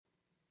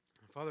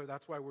Father,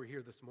 that's why we're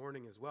here this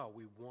morning as well.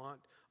 We want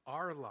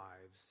our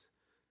lives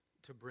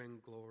to bring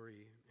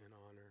glory and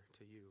honor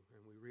to you.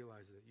 And we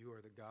realize that you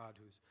are the God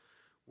who's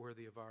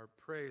worthy of our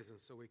praise. And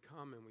so we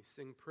come and we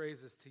sing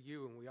praises to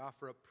you, and we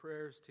offer up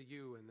prayers to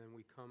you, and then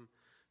we come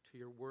to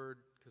your word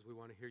because we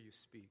want to hear you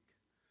speak.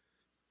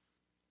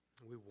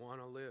 We want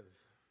to live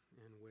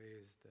in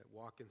ways that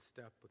walk in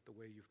step with the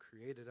way you've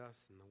created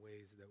us and the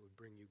ways that would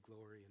bring you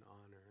glory and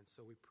honor. And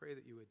so we pray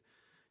that you would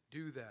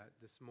do that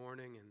this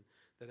morning, and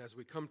that as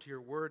we come to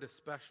your word,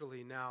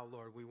 especially now,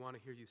 Lord, we want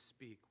to hear you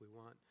speak. We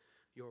want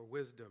your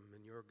wisdom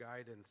and your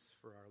guidance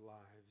for our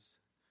lives.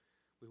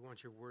 We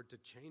want your word to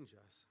change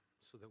us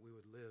so that we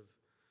would live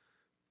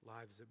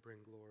lives that bring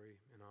glory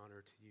and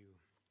honor to you.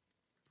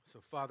 So,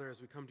 Father,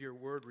 as we come to your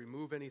word,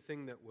 remove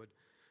anything that would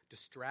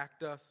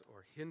distract us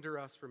or hinder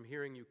us from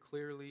hearing you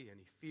clearly,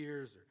 any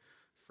fears or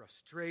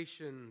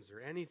frustrations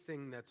or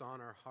anything that's on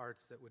our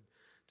hearts that would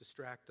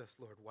distract us,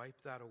 Lord.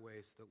 Wipe that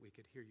away so that we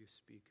could hear you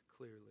speak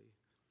clearly.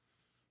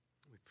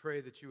 We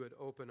pray that you would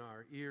open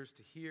our ears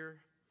to hear,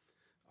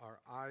 our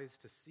eyes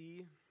to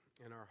see,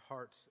 and our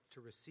hearts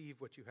to receive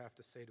what you have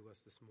to say to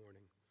us this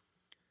morning.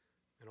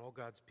 And all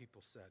God's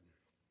people said,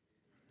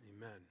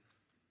 amen.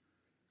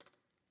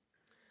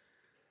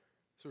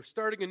 So we're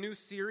starting a new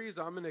series.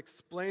 I'm going to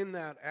explain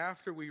that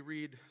after we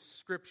read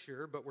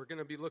Scripture, but we're going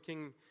to be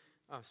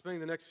spending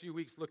the next few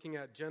weeks looking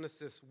at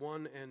Genesis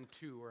 1 and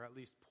 2, or at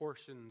least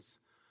portions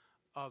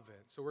of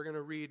it. So we're going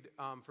to read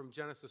from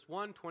Genesis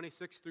 1,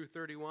 26 through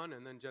 31,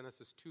 and then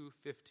Genesis 2,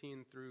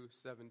 15 through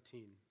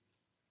 17.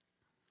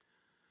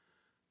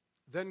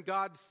 Then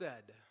God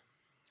said,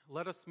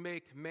 "Let us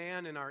make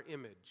man in our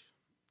image,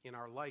 in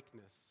our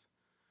likeness,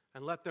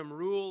 and let them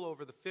rule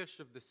over the fish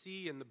of the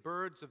sea and the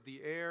birds of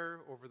the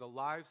air, over the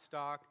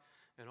livestock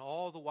and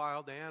all the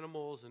wild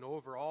animals, and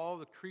over all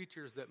the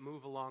creatures that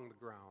move along the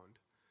ground."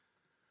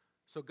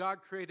 So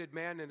God created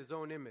man in his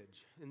own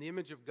image. In the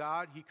image of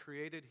God, he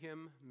created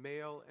him,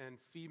 male and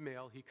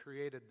female, he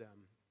created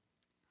them.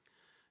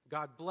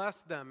 God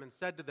blessed them and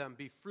said to them,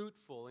 "Be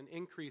fruitful and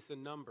increase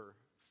in number.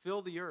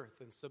 Fill the earth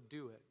and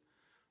subdue it.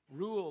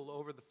 Rule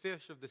over the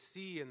fish of the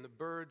sea and the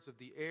birds of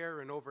the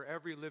air and over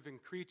every living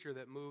creature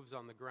that moves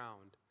on the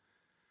ground."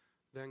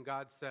 Then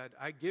God said,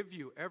 "I give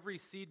you every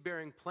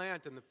seed-bearing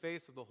plant in the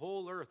face of the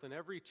whole earth and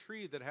every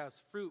tree that has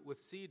fruit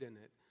with seed in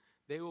it.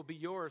 They will be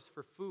yours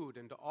for food,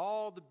 and to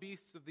all the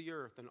beasts of the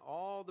earth and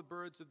all the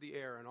birds of the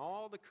air and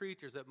all the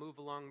creatures that move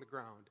along the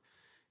ground,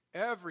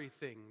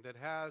 everything that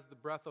has the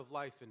breath of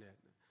life in it,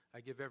 I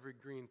give every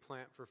green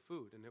plant for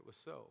food." And it was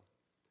so.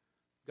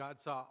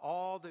 God saw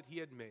all that he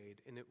had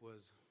made, and it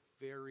was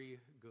very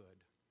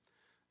good.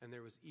 And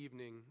there was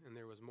evening and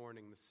there was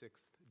morning the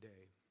sixth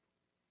day.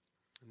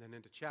 And then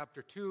into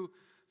chapter 2,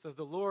 it says,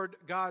 "The Lord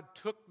God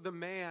took the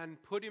man,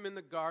 put him in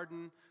the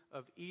Garden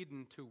of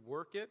Eden to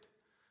work it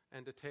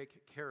and to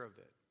take care of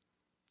it.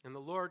 And the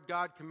Lord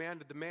God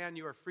commanded the man,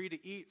 'You are free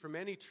to eat from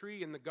any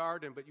tree in the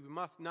garden, but you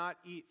must not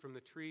eat from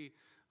the tree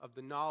of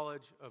the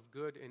knowledge of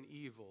good and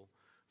evil.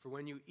 For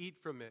when you eat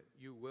from it,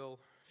 you will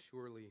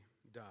surely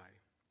die.'"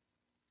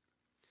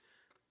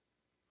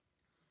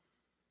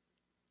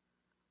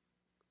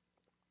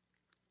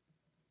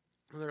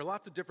 There are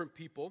lots of different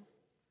people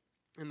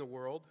in the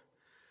world.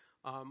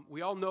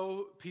 We all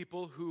know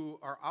people who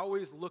are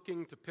always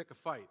looking to pick a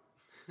fight.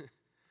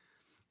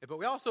 But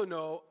we also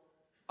know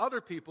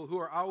other people who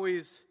are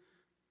always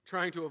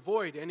trying to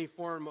avoid any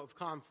form of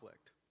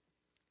conflict.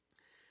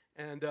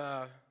 And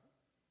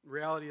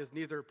reality is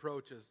neither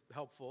approach is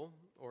helpful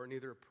or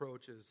neither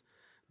approach is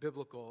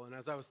biblical. And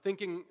as I was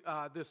thinking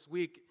this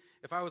week,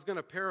 if I was going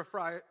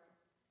to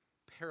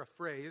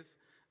paraphrase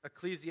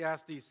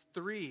Ecclesiastes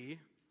 3,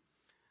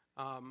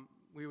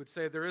 we would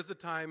say there is a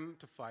time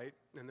to fight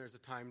and there's a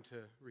time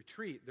to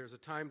retreat. There's a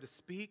time to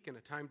speak and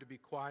a time to be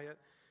quiet.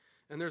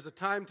 And there's a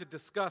time to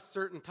discuss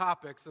certain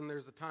topics and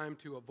there's a time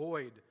to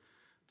avoid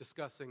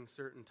discussing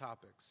certain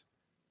topics.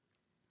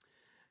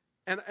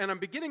 And I'm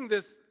beginning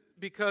this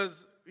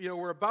because,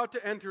 we're about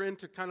to enter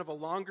into kind of a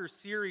longer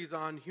series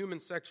on human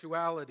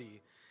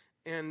sexuality.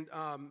 And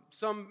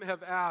some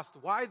have asked,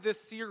 why this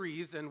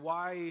series and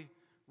why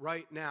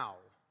right now?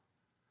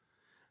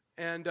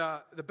 And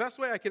the best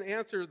way I can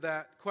answer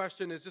that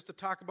question is just to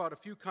talk about a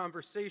few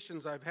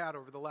conversations I've had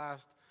over the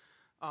last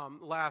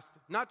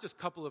not just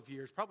couple of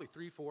years, probably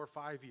 3, 4,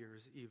 5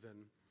 years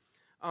even.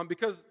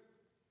 Because,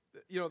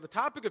 the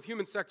topic of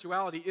human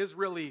sexuality is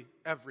really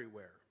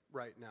everywhere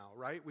right now,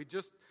 right? We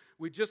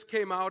just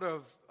came out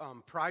of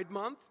Pride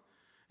Month.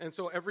 And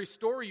so every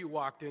store you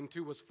walked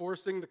into was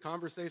forcing the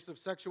conversation of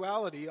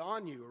sexuality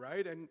on you,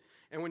 right? And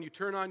when you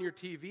turn on your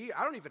TV,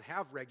 I don't even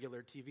have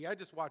regular TV. I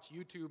just watch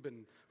YouTube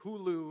and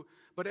Hulu.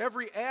 But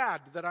every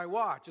ad that I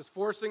watch is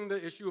forcing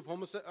the issue of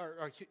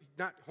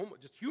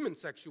just human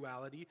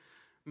sexuality,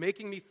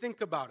 making me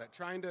think about it,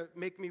 trying to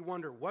make me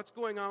wonder, what's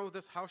going on with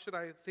this? How should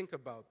I think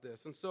about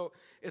this? And so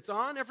it's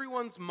on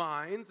everyone's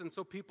minds, and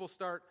so people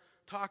start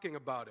talking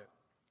about it,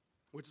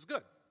 which is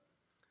good.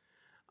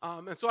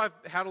 And so I've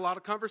had a lot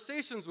of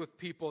conversations with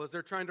people as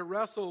they're trying to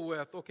wrestle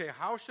with, okay,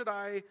 how should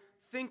I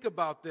think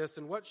about this,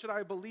 and what should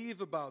I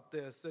believe about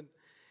this?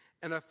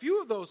 And a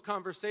few of those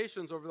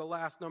conversations over the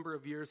last number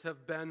of years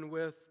have been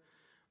with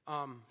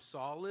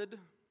solid,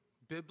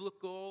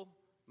 biblical,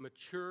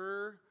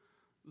 mature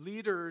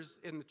leaders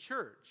in the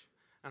church.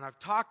 And I've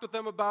talked with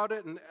them about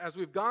it, and as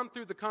we've gone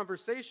through the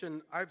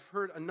conversation, I've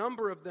heard a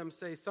number of them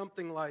say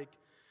something like,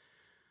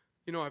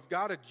 I've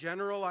got a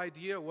general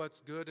idea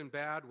what's good and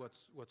bad,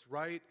 what's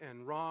right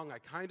and wrong. I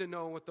kind of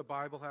know what the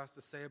Bible has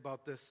to say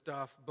about this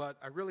stuff, but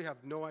I really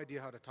have no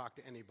idea how to talk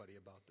to anybody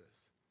about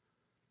this.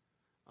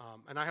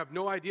 And I have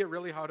no idea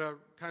really how to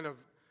kind of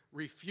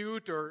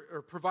refute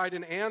or provide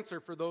an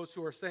answer for those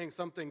who are saying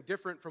something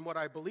different from what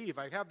I believe.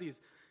 I have these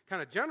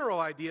kind of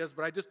general ideas,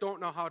 but I just don't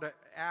know how to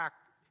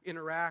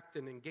interact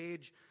and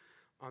engage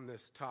on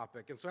this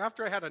topic. And so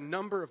after I had a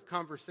number of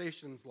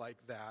conversations like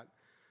that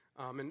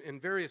in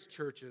various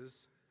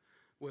churches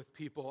with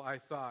people, I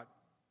thought,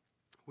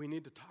 we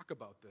need to talk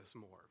about this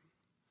more.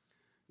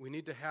 We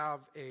need to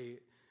have a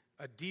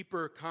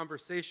deeper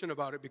conversation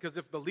about it, because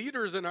if the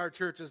leaders in our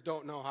churches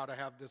don't know how to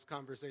have this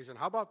conversation,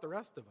 how about the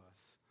rest of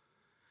us?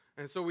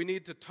 And so we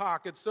need to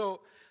talk. And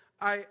so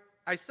I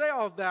say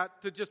all of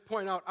that to just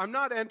point out, I'm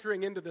not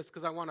entering into this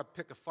because I want to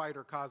pick a fight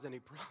or cause any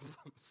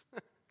problems.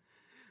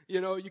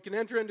 You can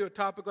enter into a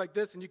topic like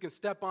this and you can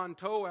step on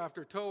toe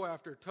after toe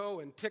after toe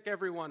and tick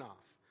everyone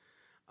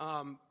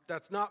off.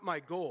 That's not my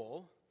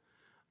goal.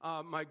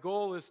 My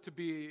goal is to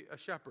be a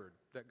shepherd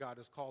that God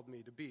has called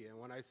me to be. And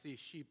when I see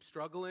sheep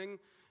struggling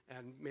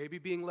and maybe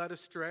being led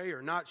astray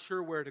or not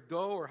sure where to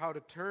go or how to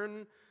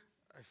turn,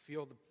 I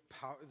feel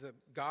the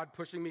God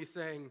pushing me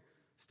saying,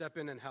 step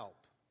in and help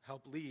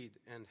lead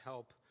and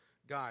help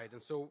guide.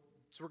 And so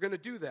we're going to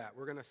do that.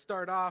 We're going to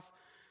start off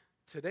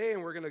today,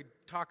 and we're going to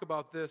talk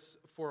about this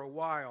for a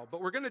while.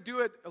 But we're going to do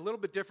it a little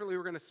bit differently.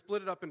 We're going to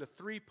split it up into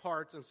 3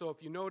 parts. And so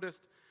if you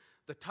noticed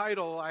the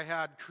title I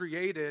had,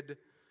 Created,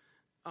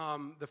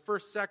 the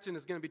first section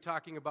is going to be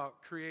talking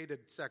about created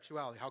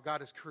sexuality, how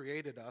God has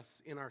created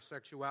us in our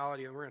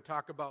sexuality. And we're going to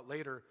talk about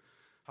later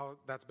how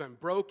that's been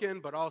broken,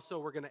 but also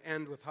we're going to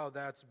end with how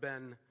that's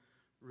been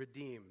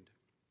redeemed.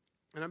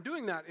 And I'm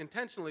doing that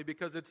intentionally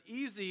because it's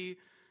easy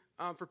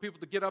for people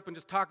to get up and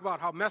just talk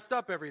about how messed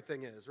up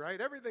everything is, right?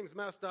 Everything's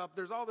messed up.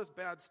 There's all this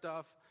bad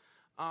stuff.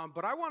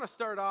 But I want to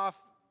start off,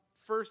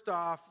 first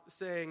off,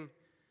 saying,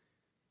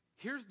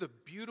 here's the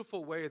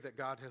beautiful way that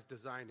God has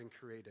designed and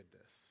created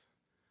this.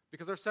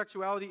 Because our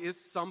sexuality is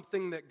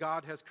something that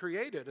God has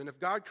created. And if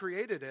God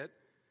created it,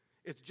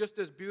 it's just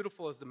as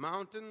beautiful as the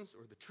mountains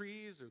or the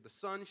trees or the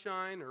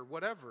sunshine or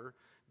whatever.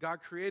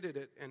 God created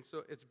it, and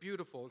so it's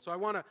beautiful. And so I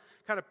want to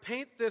kind of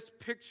paint this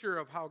picture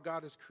of how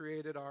God has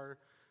created our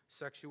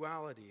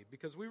sexuality,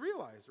 because we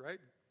realize, right,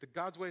 that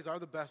God's ways are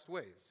the best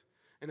ways.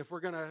 And if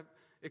we're going to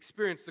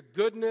experience the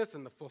goodness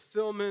and the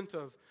fulfillment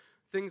of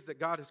things that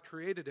God has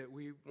created it,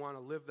 we want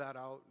to live that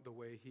out the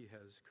way He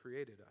has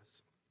created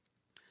us.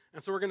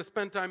 And so we're going to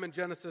spend time in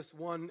Genesis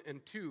 1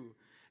 and 2.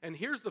 And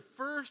here's the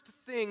first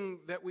thing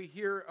that we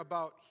hear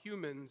about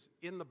humans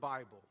in the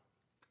Bible.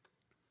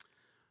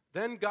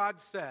 Then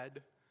God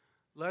said,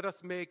 "Let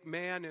us make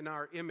man in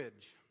our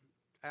image,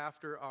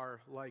 after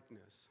our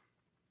likeness."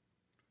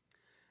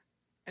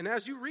 And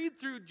as you read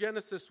through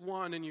Genesis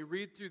 1 and you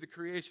read through the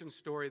creation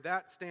story,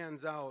 that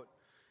stands out.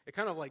 It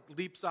kind of like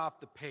leaps off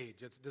the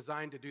page. It's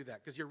designed to do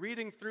that. Because you're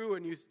reading through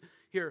and you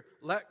hear,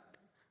 let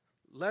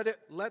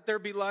there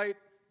be light.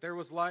 There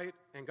was light,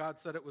 and God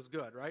said it was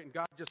good, right? And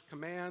God just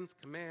commands.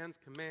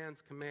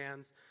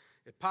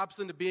 It pops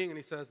into being, and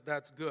He says,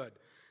 that's good.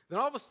 Then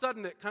all of a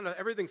sudden, it kind of,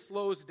 everything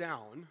slows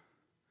down,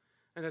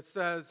 and it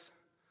says,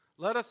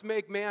 let us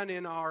make man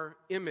in our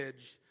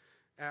image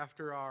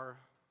after our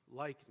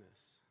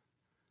likeness.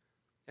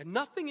 And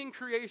nothing in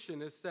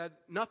creation is said,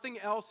 nothing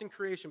else in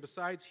creation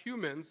besides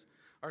humans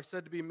are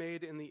said to be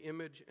made in the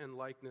image and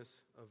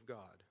likeness of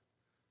God.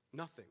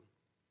 Nothing.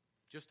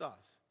 Just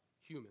us,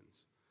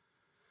 humans.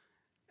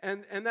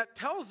 And that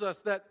tells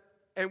us that,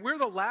 and we're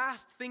the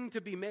last thing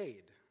to be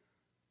made.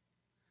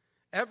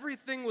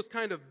 Everything was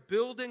kind of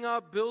building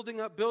up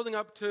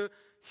to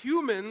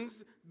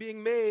humans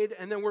being made,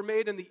 and then we're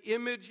made in the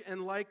image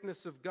and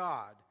likeness of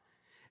God.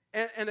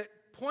 And it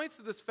points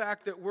to this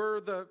fact that we're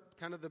the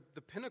kind of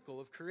the pinnacle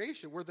of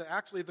creation. We're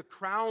actually the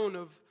crown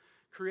of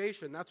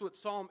creation. That's what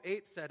Psalm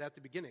 8 said at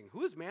the beginning.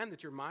 Who is man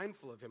that you're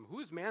mindful of him? Who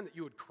is man that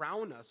you would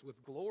crown us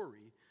with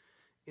glory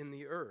in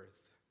the earth?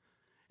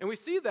 And we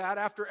see that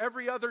after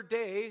every other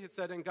day, it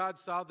said, and God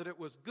saw that it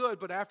was good.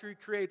 But after He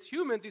creates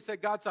humans, He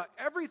said God saw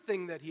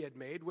everything that He had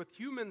made with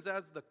humans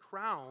as the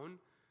crown,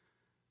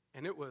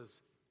 and it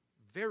was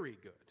very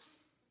good.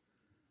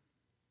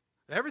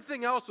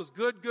 Everything else was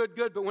good.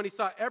 But when He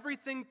saw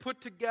everything put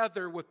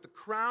together with the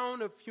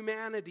crown of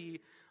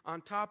humanity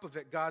on top of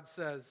it, God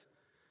says,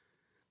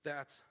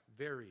 that's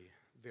very,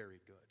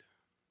 very good.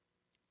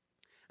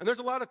 And there's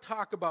a lot of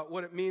talk about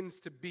what it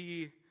means to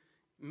be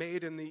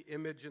made in the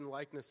image and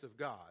likeness of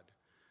God.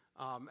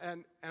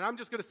 And I'm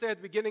just going to say at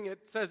the beginning,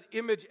 it says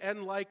image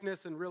and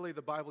likeness, and really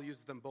the Bible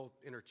uses them both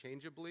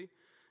interchangeably.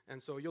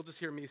 And so you'll just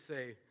hear me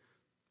say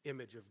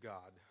image of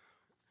God.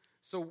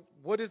 So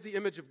what is the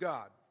image of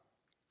God?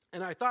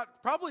 And I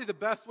thought probably the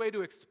best way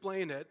to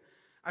explain it,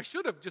 I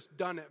should have just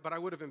done it, but I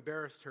would have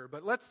embarrassed her.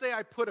 But let's say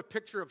I put a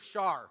picture of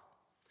Shar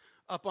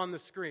up on the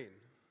screen.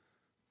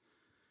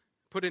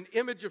 Put an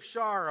image of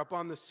Shar up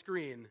on the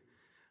screen.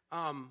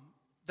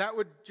 That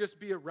would just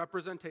be a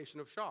representation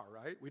of Shar,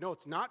 right? We know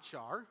it's not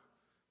Shar,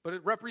 but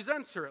it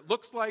represents her. It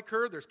looks like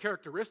her. There's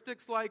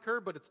characteristics like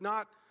her, but it's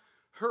not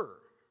her,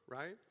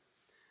 right?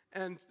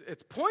 And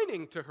it's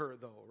pointing to her,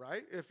 though,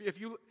 right? If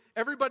you,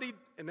 everybody,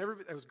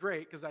 it was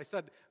great because I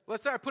said,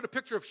 let's say I put a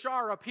picture of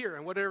Shar up here,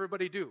 and what did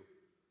everybody do?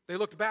 They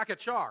looked back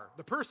at Shar,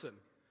 the person.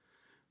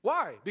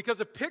 Why? Because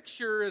a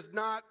picture is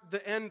not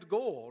the end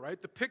goal,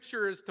 right? The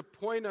picture is to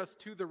point us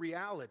to the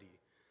reality.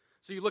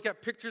 So you look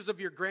at pictures of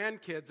your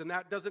grandkids, and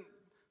that doesn't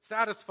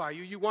satisfy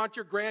you. You want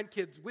your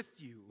grandkids with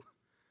you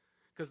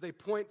because they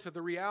point to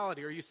the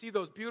reality. Or you see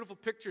those beautiful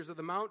pictures of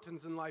the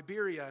mountains in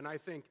Liberia, and I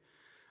think,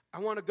 I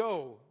want to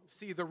go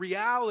see the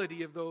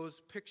reality of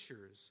those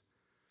pictures.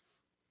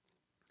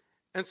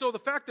 And so the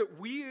fact that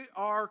we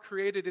are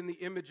created in the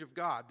image of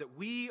God, that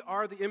we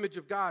are the image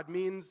of God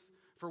means,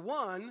 for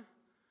one,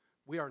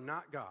 we are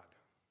not God.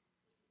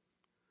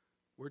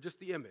 We're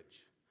just the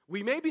image.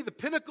 We may be the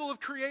pinnacle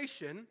of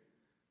creation,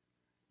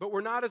 but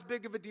we're not as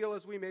big of a deal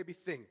as we maybe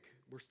think.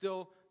 We're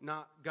still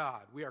not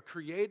God. We are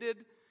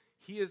created.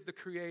 He is the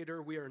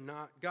creator. We are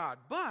not God.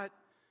 But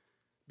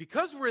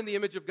because we're in the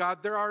image of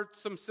God, there are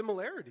some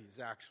similarities,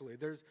 actually.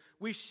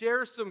 We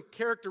share some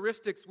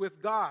characteristics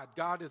with God.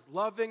 God is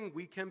loving,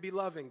 we can be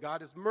loving.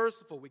 God is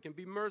merciful, we can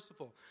be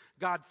merciful.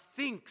 God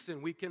thinks,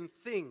 and we can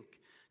think.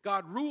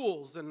 God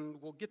rules,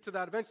 and we'll get to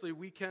that eventually.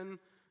 We can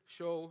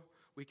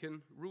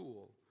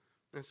rule.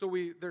 And so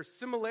there's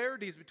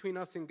similarities between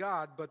us and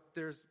God, but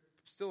there's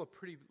still a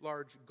pretty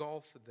large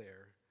gulf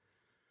there.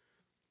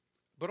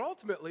 But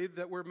ultimately,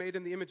 that we're made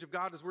in the image of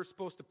God is we're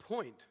supposed to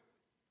point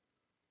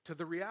to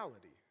the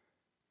reality.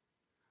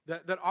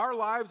 That our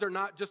lives are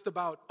not just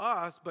about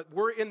us, but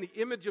we're in the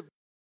image of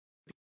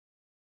God.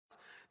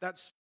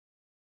 That's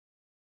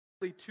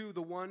to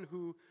the one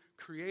who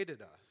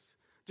created us.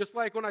 Just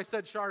like when I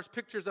said Shar's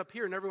picture's up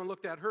here and everyone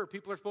looked at her,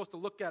 people are supposed to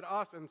look at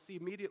us and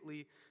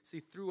immediately see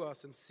through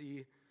us and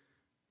see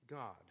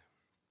God.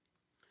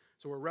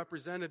 So we're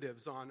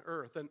representatives on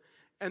earth.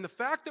 And the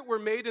fact that we're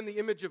made in the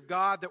image of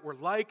God, that we're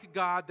like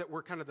God, that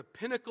we're kind of the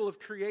pinnacle of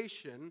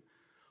creation,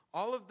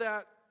 all of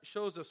that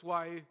shows us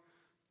why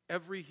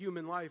every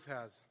human life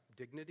has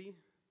dignity,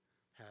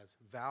 has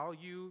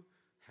value,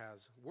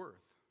 has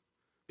worth.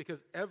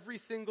 Because every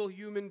single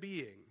human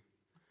being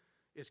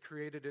is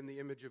created in the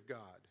image of God.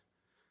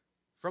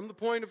 From the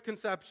point of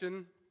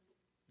conception,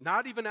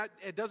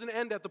 it doesn't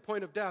end at the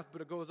point of death,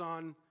 but it goes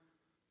on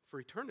for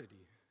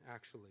eternity,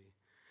 actually.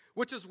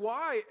 Which is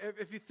why,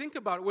 if you think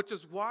about it, which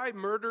is why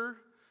murder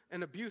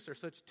and abuse are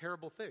such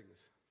terrible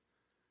things.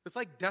 It's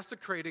like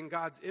desecrating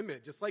God's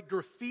image. It's like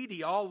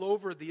graffiti all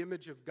over the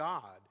image of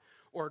God,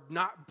 or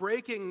not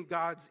breaking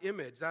God's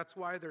image. That's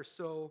why they're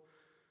so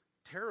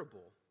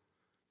terrible,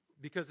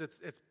 because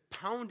it's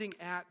pounding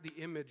at the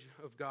image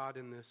of God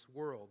in this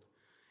world.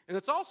 And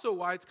it's also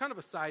why, it's kind of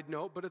a side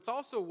note, but it's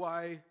also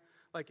why,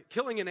 like,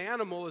 killing an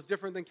animal is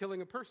different than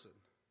killing a person.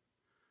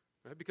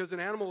 Right? Because an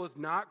animal is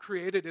not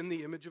created in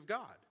the image of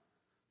God.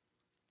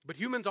 But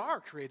humans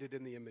are created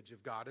in the image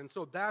of God, and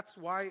so that's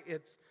why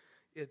it's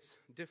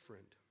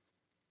different.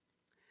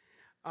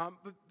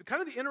 But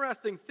kind of the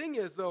interesting thing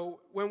is,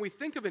 though, when we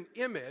think of an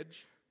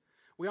image,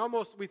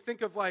 we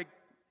think of like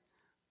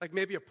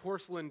maybe a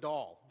porcelain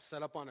doll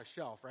set up on a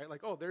shelf, right?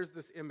 Like, oh, there's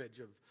this image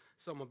of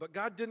someone. But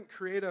God didn't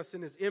create us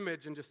in his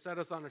image and just set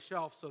us on a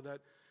shelf so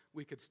that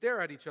we could stare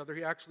at each other.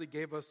 He actually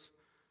gave us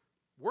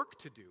work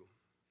to do,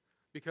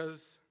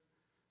 because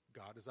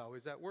God is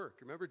always at work.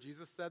 Remember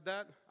Jesus said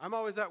that? I'm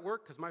always at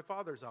work because my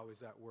Father's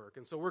always at work.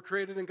 And so we're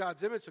created in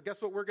God's image, so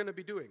guess what we're going to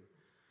be doing?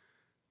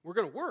 We're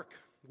going to work.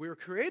 We're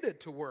created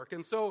to work.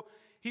 And so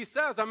he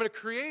says, I'm going to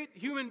create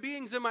human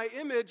beings in my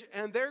image,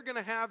 and they're going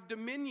to have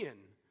dominion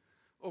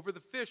over the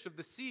fish of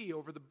the sea,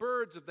 over the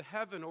birds of the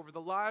heaven, over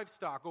the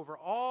livestock, over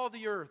all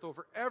the earth,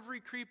 over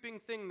every creeping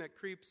thing that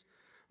creeps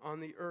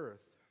on the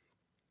earth.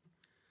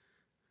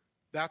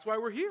 That's why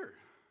we're here,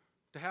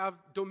 to have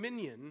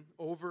dominion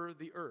over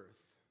the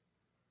earth.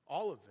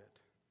 All of it.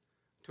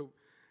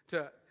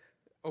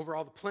 Over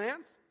all the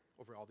plants,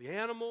 over all the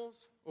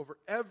animals, over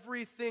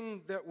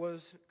everything that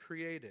was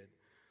created.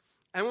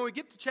 And when we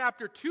get to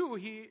chapter 2,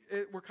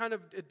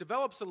 it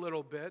develops a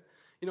little bit.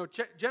 You know,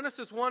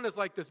 Genesis 1 is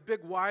like this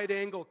big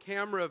wide-angle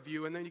camera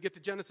view, and then you get to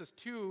Genesis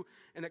 2,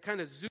 and it kind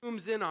of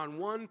zooms in on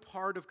one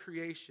part of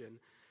creation.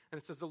 And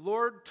it says, the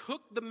Lord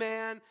took the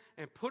man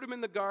and put him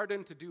in the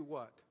garden to do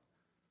what?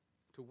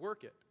 To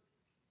work it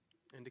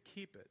and to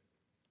keep it.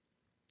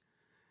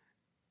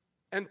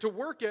 And to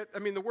work it, I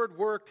mean, the word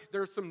work,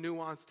 there's some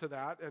nuance to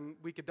that, and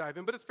we could dive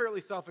in, but it's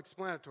fairly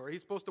self-explanatory.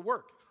 He's supposed to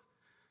work,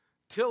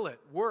 till it,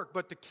 work.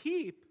 But to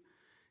keep,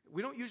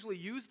 we don't usually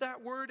use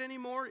that word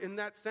anymore in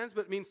that sense,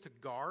 but it means to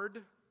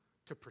guard,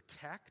 to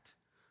protect,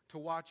 to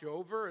watch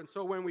over. And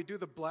so when we do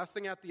the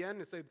blessing at the end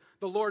and say,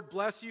 the Lord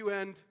bless you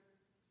and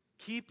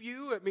keep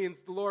you. It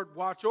means the Lord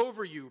watch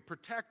over you,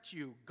 protect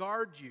you,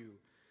 guard you.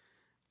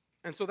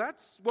 And so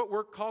that's what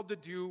we're called to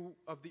do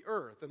of the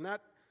earth. And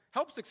that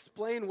helps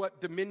explain what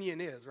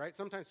dominion is, right?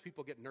 Sometimes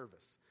people get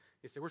nervous.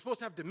 They say, we're supposed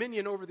to have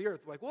dominion over the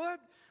earth. Like, what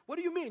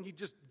do you mean? You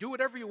just do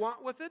whatever you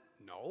want with it?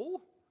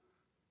 No.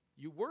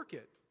 You work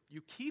it.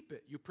 You keep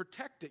it. You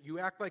protect it. You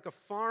act like a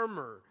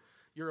farmer.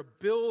 You're a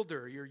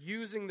builder. You're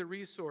using the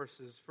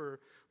resources for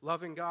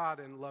loving God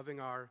and loving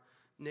our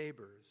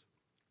neighbors.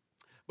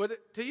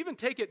 But to even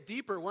take it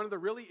deeper, one of the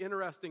really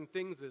interesting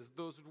things is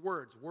those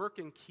words, work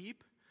and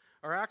keep,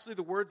 are actually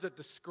the words that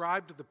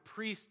described the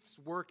priest's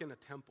work in a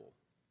temple.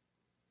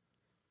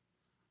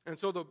 And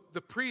so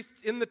the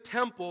priests in the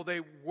temple,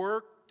 they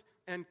worked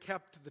and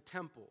kept the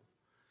temple.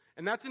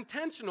 And that's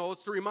intentional.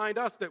 It's to remind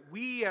us that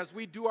we, as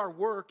we do our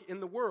work in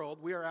the world,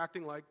 we are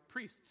acting like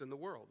priests in the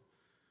world.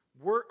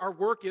 Our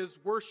work is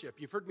worship.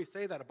 You've heard me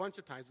say that a bunch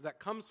of times. That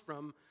comes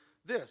from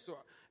this. So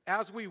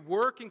as we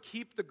work and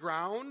keep the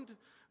ground,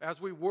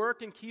 as we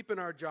work and keep in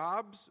our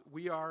jobs,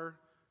 we are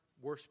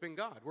worshiping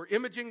God. We're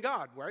imaging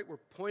God, right? We're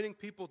pointing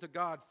people to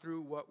God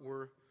through what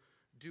we're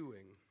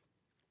doing.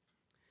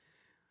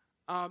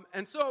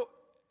 And so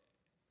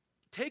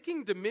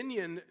taking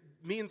dominion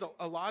means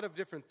a lot of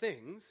different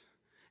things.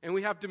 And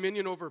we have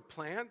dominion over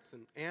plants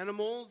and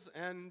animals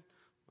and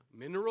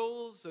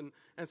minerals.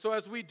 And so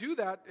as we do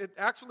that, it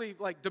actually,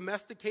 like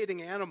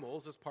domesticating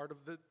animals is part of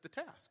the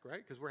task, right?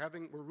 Because we're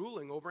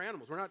ruling over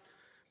animals. We're not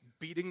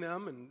beating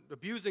them and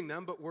abusing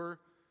them, but we're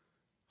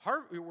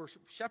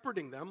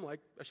shepherding them like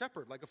a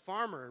shepherd, like a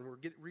farmer, and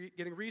we're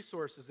getting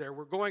resources there.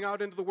 We're going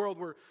out into the world.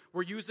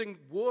 We're using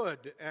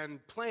wood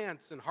and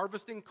plants and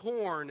harvesting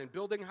corn and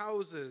building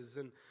houses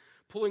and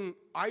pulling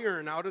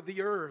iron out of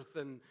the earth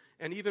and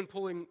even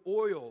pulling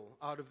oil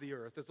out of the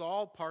earth. It's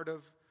all part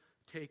of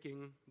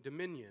taking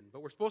dominion.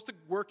 But we're supposed to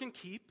work and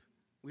keep.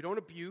 We don't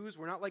abuse.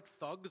 We're not like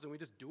thugs and we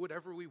just do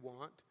whatever we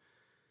want.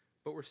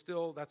 But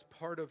that's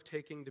part of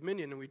taking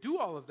dominion. And we do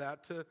all of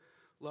that to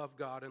love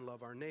God and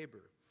love our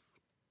neighbor.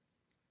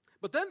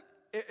 But then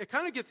it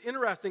kind of gets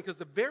interesting because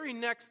the very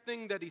next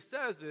thing that he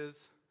says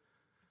is,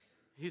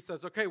 he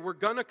says, okay, we're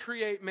going to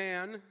create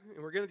man,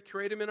 and we're going to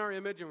create him in our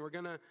image, and we're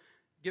going to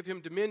give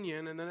him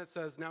dominion. And then it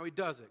says, now he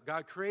does it.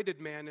 God created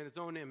man in his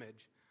own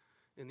image.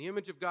 In the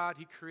image of God,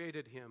 he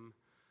created him.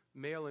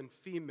 Male and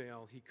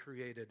female, he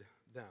created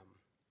them.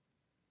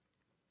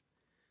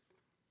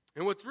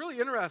 And what's really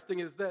interesting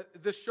is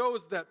that this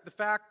shows that the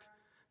fact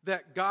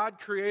that God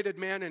created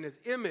man in his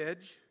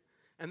image,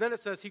 and then it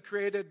says he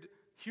created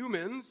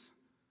humans,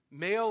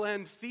 male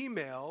and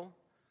female,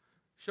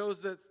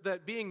 shows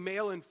that being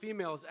male and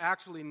female is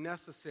actually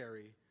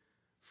necessary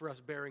for us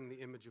bearing the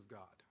image of God.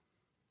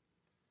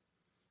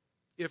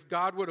 If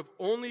God would have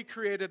only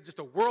created just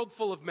a world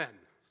full of men,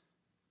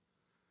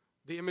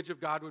 the image of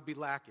God would be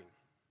lacking.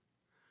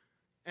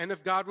 And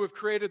if God would have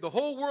created the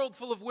whole world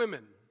full of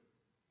women,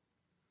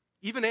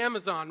 even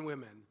Amazon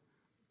women,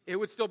 it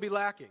would still be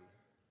lacking.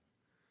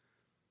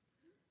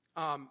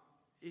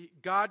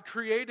 God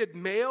created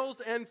males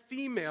and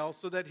females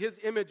so that his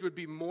image would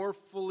be more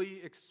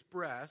fully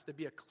expressed. It'd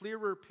be a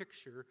clearer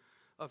picture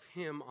of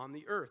him on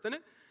the earth. And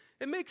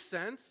it makes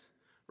sense,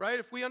 right?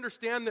 If we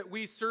understand that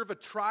we serve a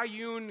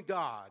triune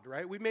God,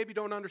 right? We maybe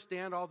don't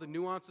understand all the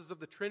nuances of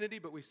the Trinity,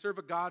 but we serve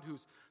a God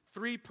who's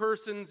three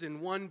persons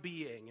in one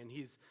being. And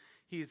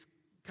he's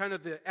kind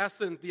of the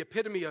essence, the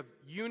epitome of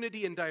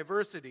unity and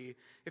diversity.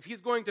 If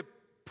he's going to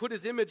put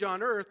his image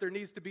on earth, there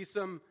needs to be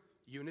some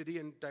unity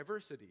and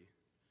diversity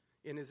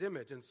in his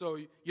image. And so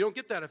you don't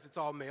get that if it's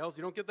all males.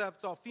 You don't get that if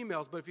it's all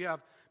females. But if you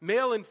have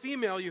male and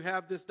female, you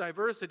have this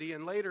diversity.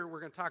 And later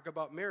we're going to talk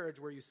about marriage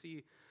where you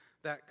see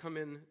that come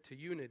into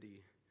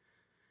unity.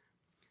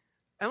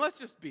 And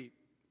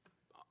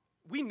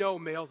we know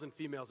males and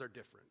females are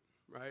different,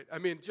 right? I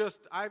mean,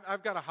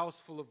 I've got a house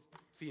full of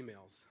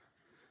females.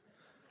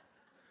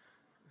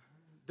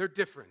 They're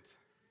different.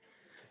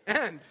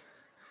 And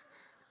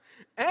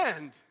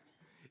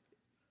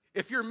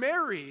if you're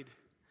married,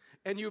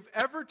 and you've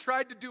ever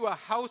tried to do a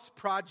house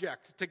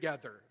project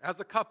together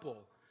as a couple,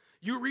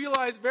 you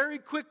realize very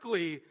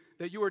quickly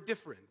that you are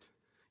different.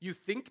 You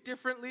think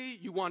differently.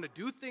 You want to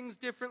do things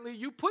differently.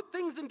 You put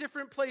things in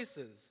different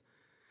places.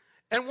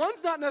 And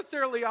one's not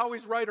necessarily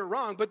always right or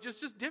wrong, but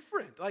just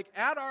different. Like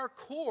at our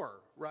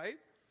core, right?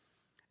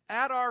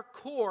 At our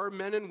core,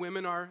 men and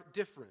women are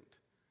different.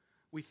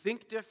 We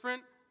think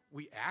different.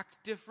 We act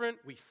different.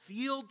 We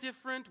feel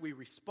different. We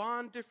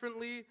respond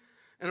differently.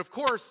 And of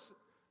course,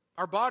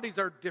 our bodies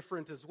are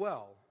different as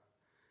well.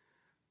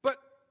 But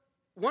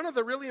one of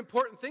the really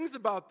important things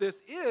about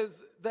this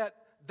is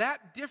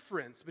that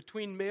difference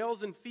between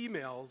males and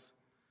females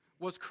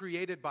was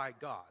created by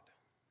God.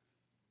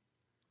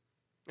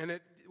 And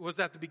it was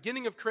at the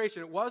beginning of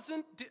creation.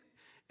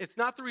 It's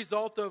not the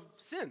result of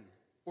sin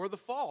or the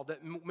fall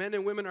that men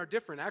and women are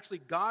different. Actually,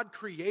 God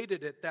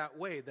created it that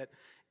way, that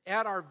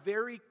at our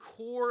very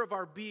core of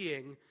our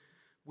being,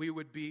 we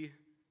would be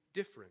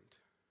different.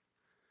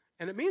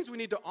 And it means we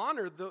need to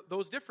honor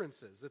those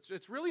differences.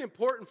 It's really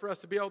important for us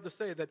to be able to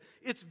say that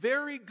it's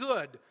very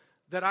good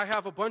that I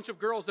have a bunch of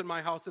girls in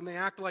my house and they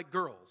act like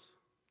girls.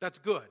 That's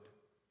good.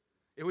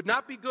 It would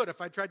not be good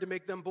if I tried to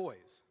make them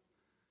boys.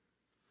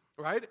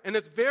 Right? And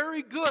it's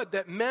very good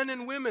that men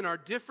and women are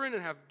different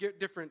and have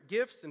different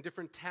gifts and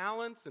different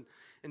talents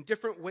and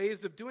different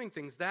ways of doing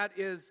things. That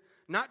is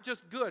not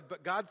just good,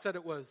 but God said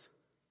it was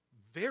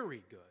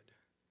very good.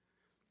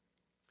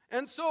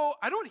 And so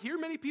I don't hear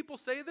many people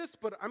say this,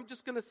 but I'm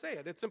just going to say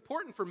it. It's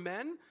important for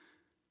men,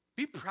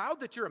 be proud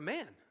that you're a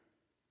man.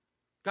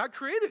 God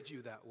created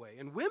you that way.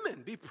 And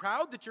women, be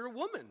proud that you're a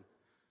woman.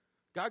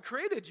 God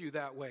created you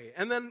that way.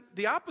 And then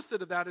the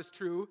opposite of that is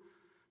true.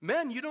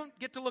 Men, you don't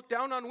get to look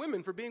down on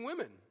women for being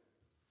women.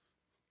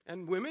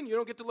 And women, you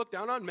don't get to look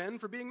down on men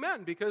for being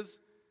men because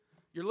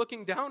you're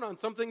looking down on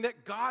something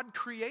that God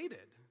created.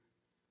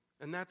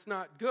 And that's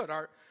not good.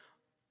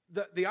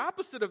 The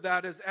opposite of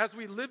that is as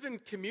we live in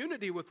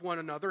community with one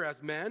another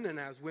as men and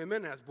as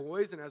women, as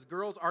boys and as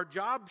girls, our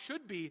job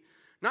should be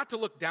not to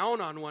look down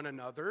on one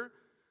another,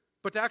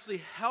 but to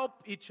actually help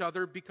each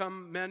other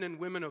become men and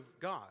women of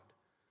God.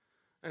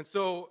 And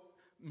so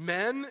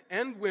men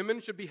and women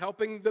should be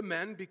helping the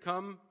men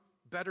become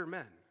better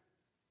men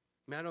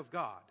of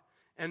God.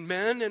 And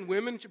men and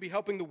women should be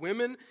helping the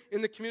women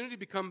in the community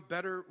become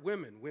better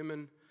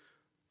women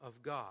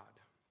of God.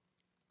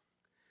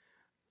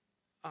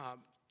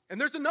 And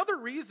there's another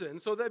reason.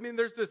 So,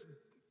 there's this,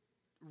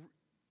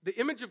 the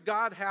image of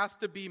God has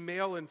to be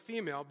male and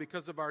female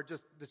because of our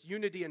just this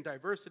unity and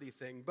diversity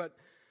thing. But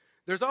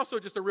there's also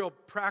just a real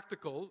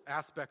practical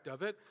aspect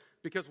of it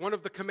because one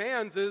of the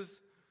commands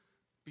is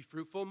be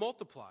fruitful and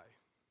multiply.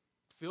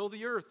 Fill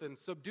the earth and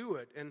subdue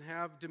it and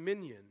have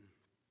dominion.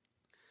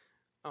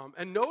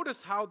 And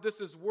notice how this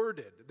is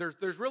worded.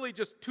 There's really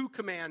just two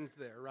commands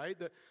there, right?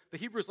 The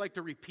Hebrews like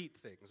to repeat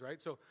things, right?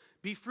 So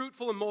be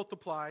fruitful and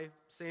multiply,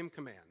 same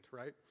command,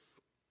 right?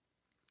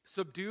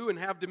 Subdue and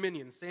have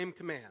dominion, same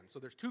command. So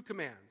there's two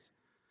commands.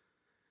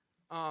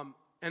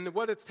 And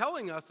what it's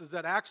telling us is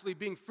that actually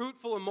being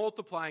fruitful and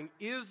multiplying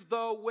is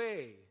the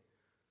way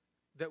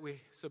that we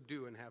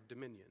subdue and have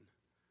dominion.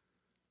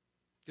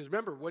 Because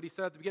remember what he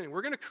said at the beginning.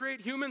 We're going to create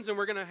humans and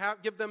we're going to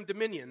give them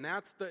dominion.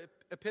 That's the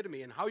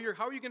epitome. And how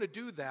are you going to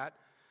do that?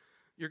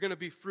 You're going to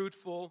be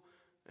fruitful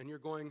and you're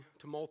going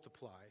to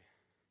multiply.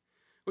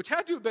 Which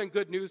had to have been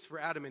good news for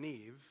Adam and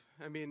Eve.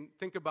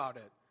 Think about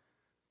it.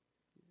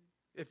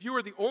 If you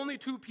were the only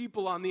two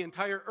people on the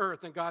entire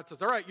earth and God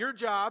says, all right, your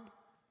job,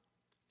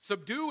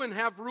 subdue and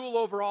have rule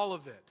over all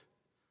of it.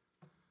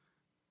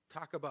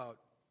 Talk about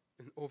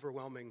an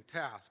overwhelming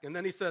task. And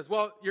then he says,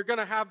 well, you're going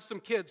to have some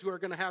kids who are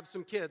going to have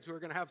some kids who are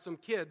going to have some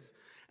kids,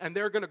 and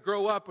they're going to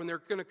grow up and they're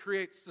going to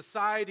create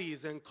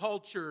societies and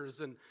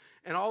cultures and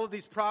all of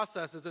these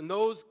processes, and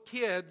those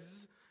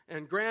kids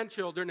and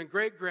grandchildren and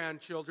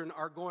great-grandchildren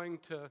are going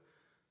to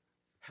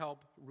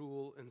help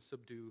rule and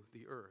subdue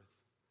the earth.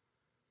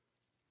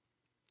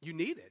 You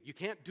need it. You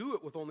can't do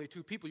it with only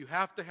two people. You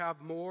have to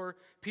have more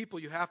people.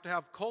 You have to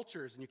have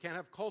cultures, and you can't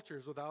have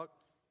cultures without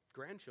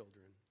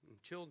grandchildren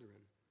and children.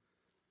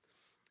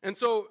 And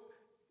so,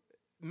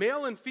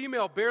 male and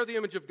female bear the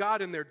image of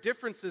God in their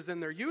differences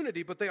and their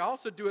unity, but they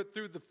also do it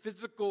through the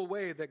physical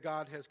way that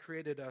God has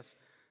created us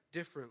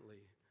differently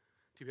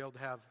to be able to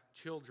have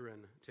children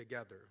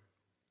together.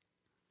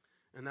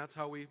 And that's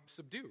how we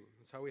subdue.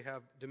 That's how we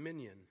have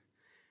dominion.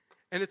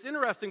 And it's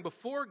interesting,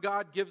 before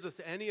God gives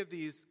us any of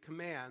these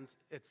commands,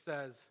 it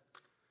says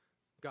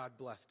God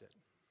blessed it.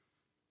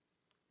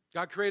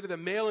 God created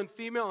them male and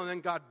female, and then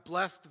God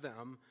blessed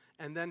them,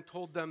 and then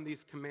told them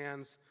these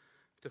commands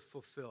to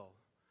fulfill.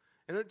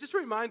 And it just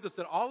reminds us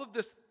that all of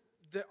this,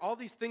 that all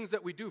these things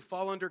that we do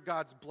fall under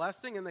God's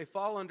blessing, and they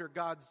fall under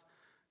God's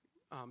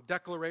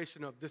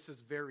declaration of this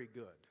is very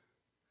good.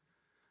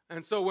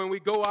 And so when we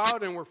go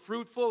out and we're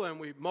fruitful and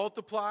we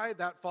multiply,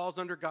 that falls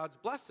under God's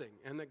blessing,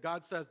 and that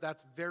God says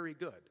that's very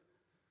good.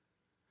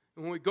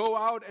 And when we go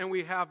out and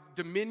we have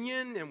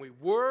dominion and we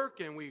work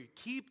and we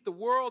keep the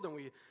world and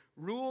we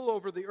rule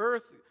over the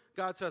earth,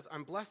 God says,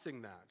 I'm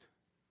blessing that.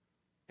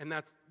 And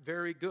that's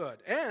very good.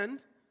 And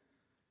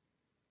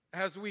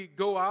as we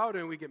go out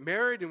and we get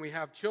married and we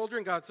have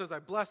children, God says, I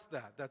bless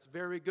that. That's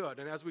very good.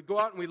 And as we go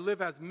out and we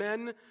live as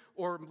men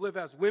or live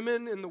as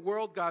women in the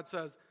world, God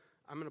says,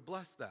 I'm going to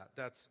bless that.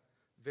 That's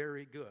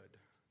very good.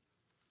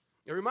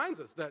 It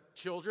reminds us that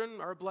children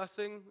are a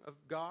blessing of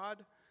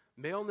God.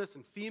 Maleness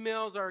and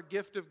females are a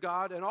gift of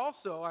God. And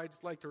also, I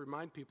just like to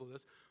remind people of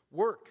this,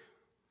 work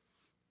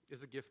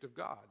is a gift of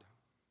God.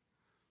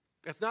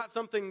 It's not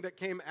something that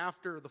came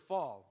after the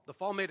fall. The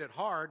fall made it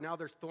hard. Now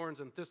there's thorns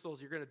and thistles.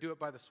 You're going to do it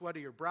by the sweat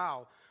of your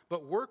brow.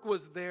 But work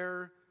was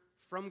there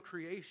from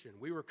creation.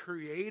 We were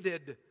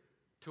created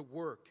to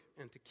work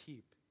and to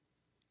keep.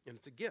 And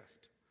it's a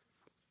gift.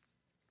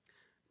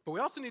 But we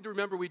also need to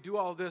remember we do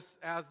all this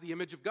as the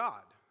image of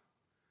God,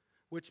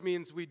 which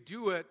means we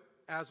do it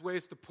as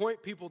ways to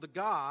point people to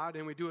God,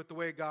 and we do it the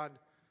way God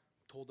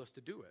told us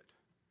to do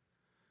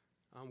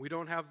it. We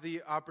don't have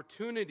the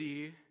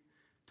opportunity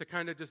to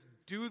kind of just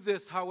do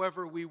this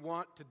however we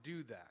want to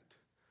do that.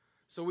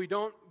 So we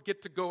don't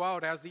get to go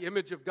out as the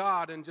image of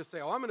God and just say,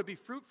 I'm going to be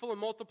fruitful and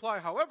multiply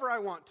however I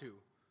want to.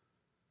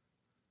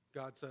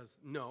 God says,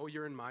 no,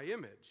 you're in my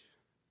image.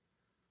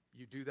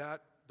 You do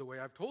that the way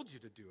I've told you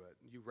to do it.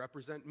 You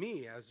represent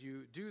me as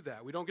you do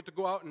that. We don't get to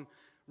go out and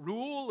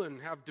rule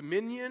and have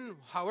dominion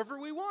however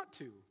we want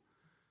to.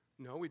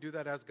 No, we do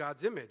that as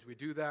God's image. We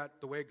do that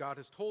the way God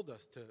has told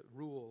us to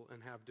rule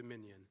and have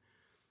dominion.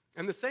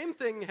 And the same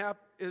thing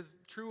is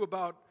true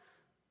about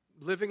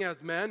living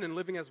as men and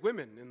living as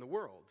women in the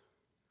world.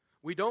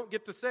 We don't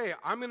get to say,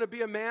 I'm going to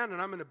be a man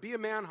and I'm going to be a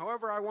man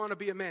however I want to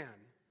be a man.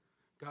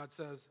 God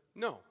says,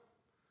 no,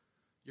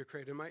 you're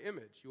created in my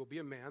image. You will be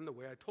a man the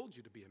way I told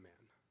you to be a man.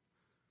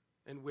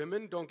 And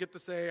women don't get to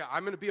say,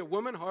 I'm going to be a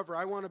woman however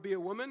I want to be a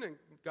woman. And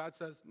God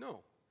says, no,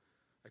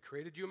 I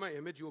created you in my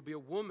image. You will be a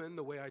woman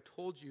the way I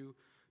told you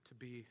to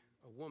be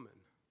a woman.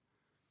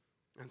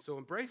 And so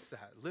embrace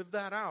that, live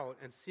that out,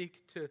 and seek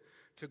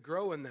to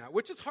grow in that,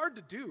 which is hard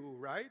to do,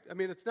 right? I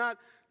mean, it's not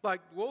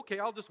like, well, okay,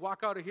 I'll just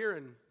walk out of here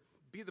and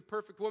be the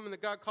perfect woman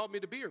that God called me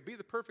to be, or be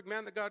the perfect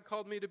man that God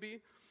called me to be.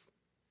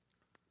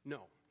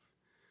 No.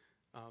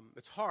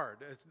 It's hard.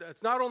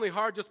 It's not only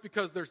hard just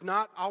because there's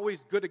not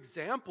always good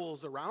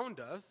examples around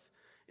us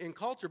in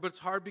culture, but it's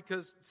hard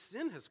because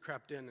sin has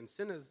crept in, and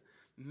sin has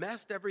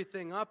messed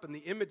everything up, and the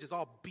image is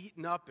all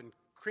beaten up and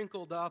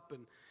crinkled up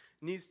and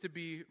needs to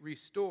be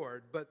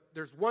restored. But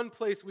there's one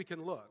place we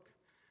can look.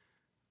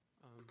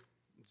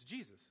 It's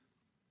Jesus.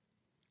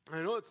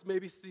 I know it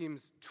maybe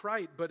seems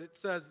trite, but it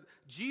says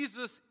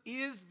Jesus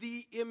is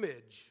the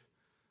image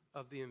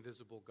of the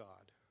invisible God.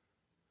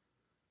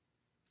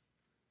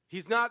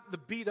 He's not the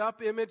beat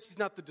up image. He's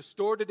not the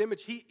distorted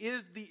image. He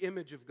is the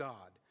image of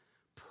God,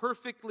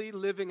 perfectly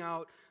living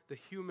out the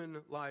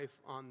human life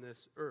on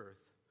this earth.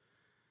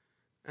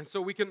 And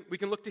so we can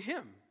look to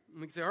him.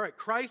 We can say, all right,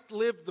 Christ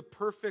lived the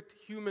perfect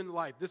human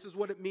life. This is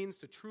what it means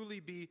to truly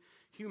be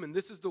human.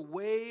 This is the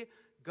way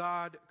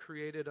God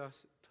created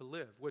us to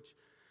live, which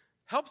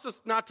helps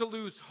us not to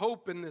lose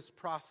hope in this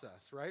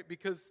process, right?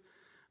 Because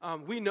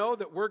we know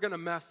that we're going to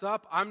mess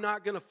up. I'm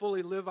not going to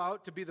fully live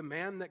out to be the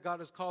man that God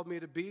has called me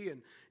to be,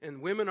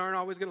 and women aren't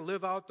always going to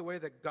live out the way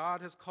that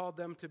God has called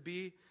them to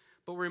be.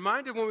 But we're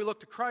reminded when we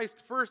look to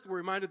Christ, first, we're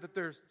reminded that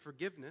there's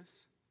forgiveness.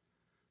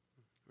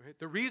 Right?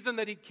 The reason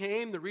that he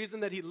came, the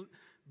reason that he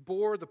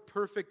bore the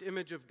perfect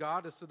image of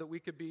God is so that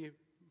we could be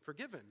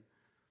forgiven.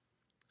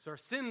 So our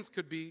sins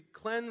could be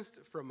cleansed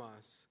from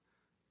us.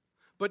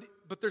 But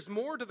there's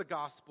more to the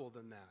gospel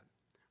than that.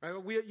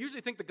 Right? We usually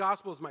think the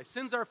gospel is my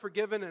sins are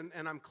forgiven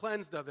and I'm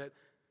cleansed of it.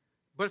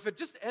 But if it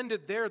just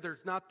ended there,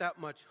 there's not that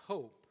much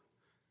hope.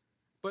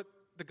 But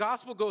the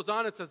gospel goes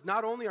on and says,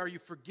 not only are you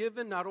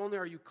forgiven, not only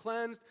are you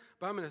cleansed,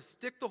 but I'm going to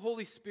stick the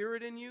Holy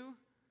Spirit in you,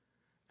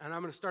 and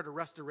I'm going to start a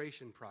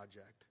restoration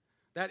project.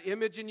 That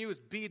image in you is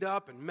beat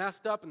up and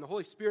messed up, and the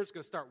Holy Spirit's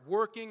going to start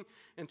working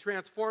and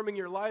transforming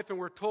your life. And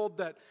we're told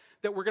that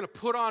we're going to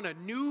put on a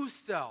new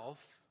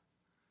self,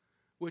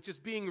 which is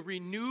being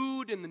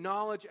renewed in the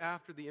knowledge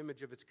after the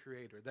image of its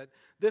creator. That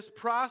this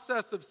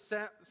process of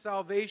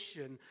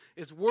salvation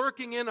is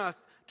working in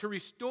us to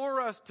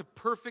restore us to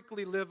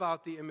perfectly live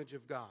out the image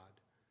of God.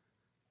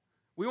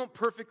 We won't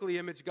perfectly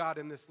image God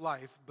in this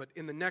life, but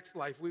in the next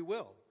life we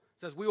will.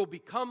 It says we will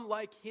become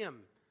like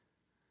him,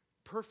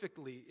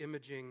 perfectly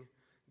imaging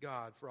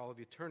God for all of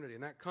eternity.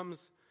 And that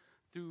comes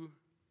through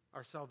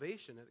our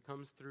salvation. It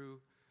comes through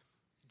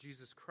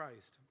Jesus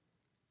Christ.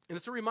 And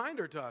it's a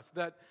reminder to us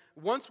that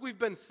once we've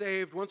been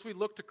saved, once we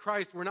look to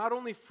Christ, we're not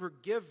only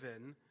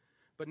forgiven,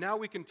 but now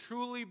we can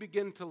truly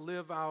begin to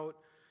live out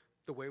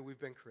the way we've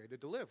been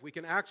created to live. We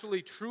can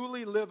actually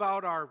truly live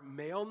out our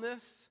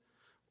maleness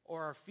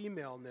or our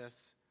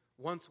femaleness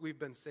once we've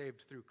been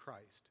saved through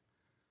Christ.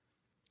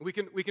 We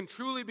can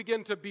truly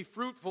begin to be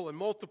fruitful and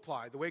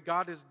multiply the way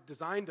God has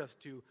designed us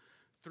to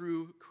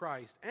through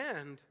Christ.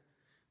 And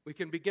we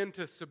can begin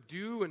to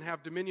subdue and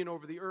have dominion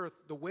over the earth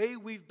the way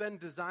we've been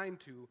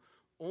designed to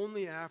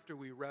only after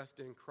we rest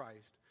in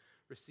Christ,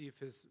 receive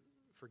his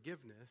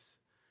forgiveness,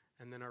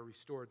 and then are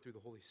restored through the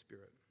Holy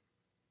Spirit.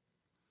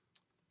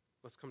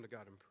 Let's come to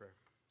God in prayer.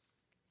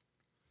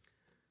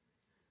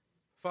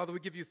 Father,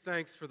 we give you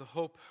thanks for the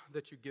hope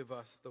that you give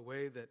us, the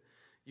way that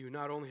you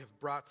not only have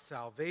brought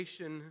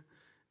salvation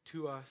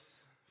to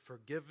us,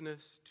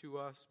 forgiveness to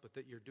us, but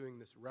that you're doing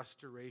this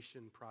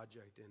restoration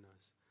project in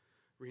us,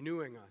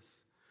 renewing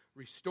us,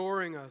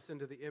 restoring us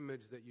into the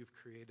image that you've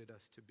created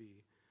us to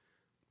be.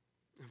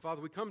 And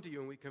Father, we come to you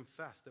and we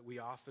confess that we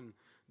often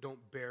don't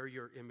bear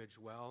your image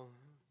well.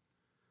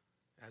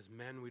 As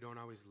men, we don't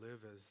always live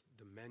as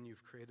the men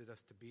you've created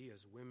us to be.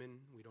 As women,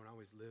 we don't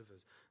always live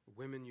as the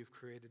women you've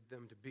created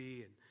them to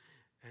be.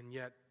 And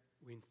yet,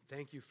 we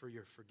thank you for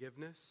your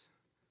forgiveness.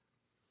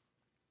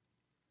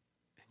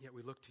 And yet,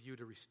 we look to you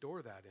to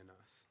restore that in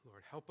us.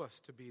 Lord, help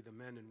us to be the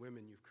men and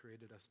women you've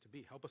created us to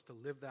be. Help us to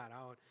live that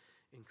out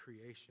in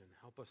creation.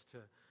 Help us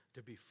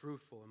to be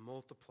fruitful and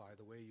multiply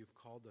the way you've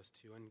called us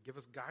to. And give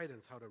us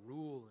guidance how to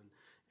rule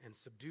and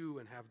subdue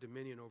and have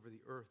dominion over the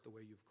earth the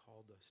way you've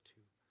called us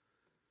to.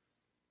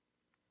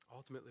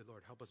 Ultimately,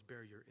 Lord, help us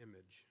bear your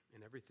image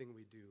in everything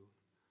we do.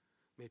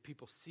 May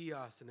people see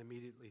us and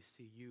immediately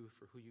see you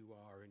for who you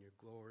are and your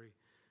glory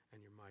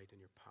and your might and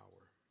your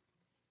power.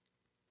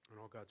 And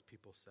all God's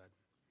people said,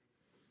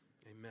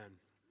 amen.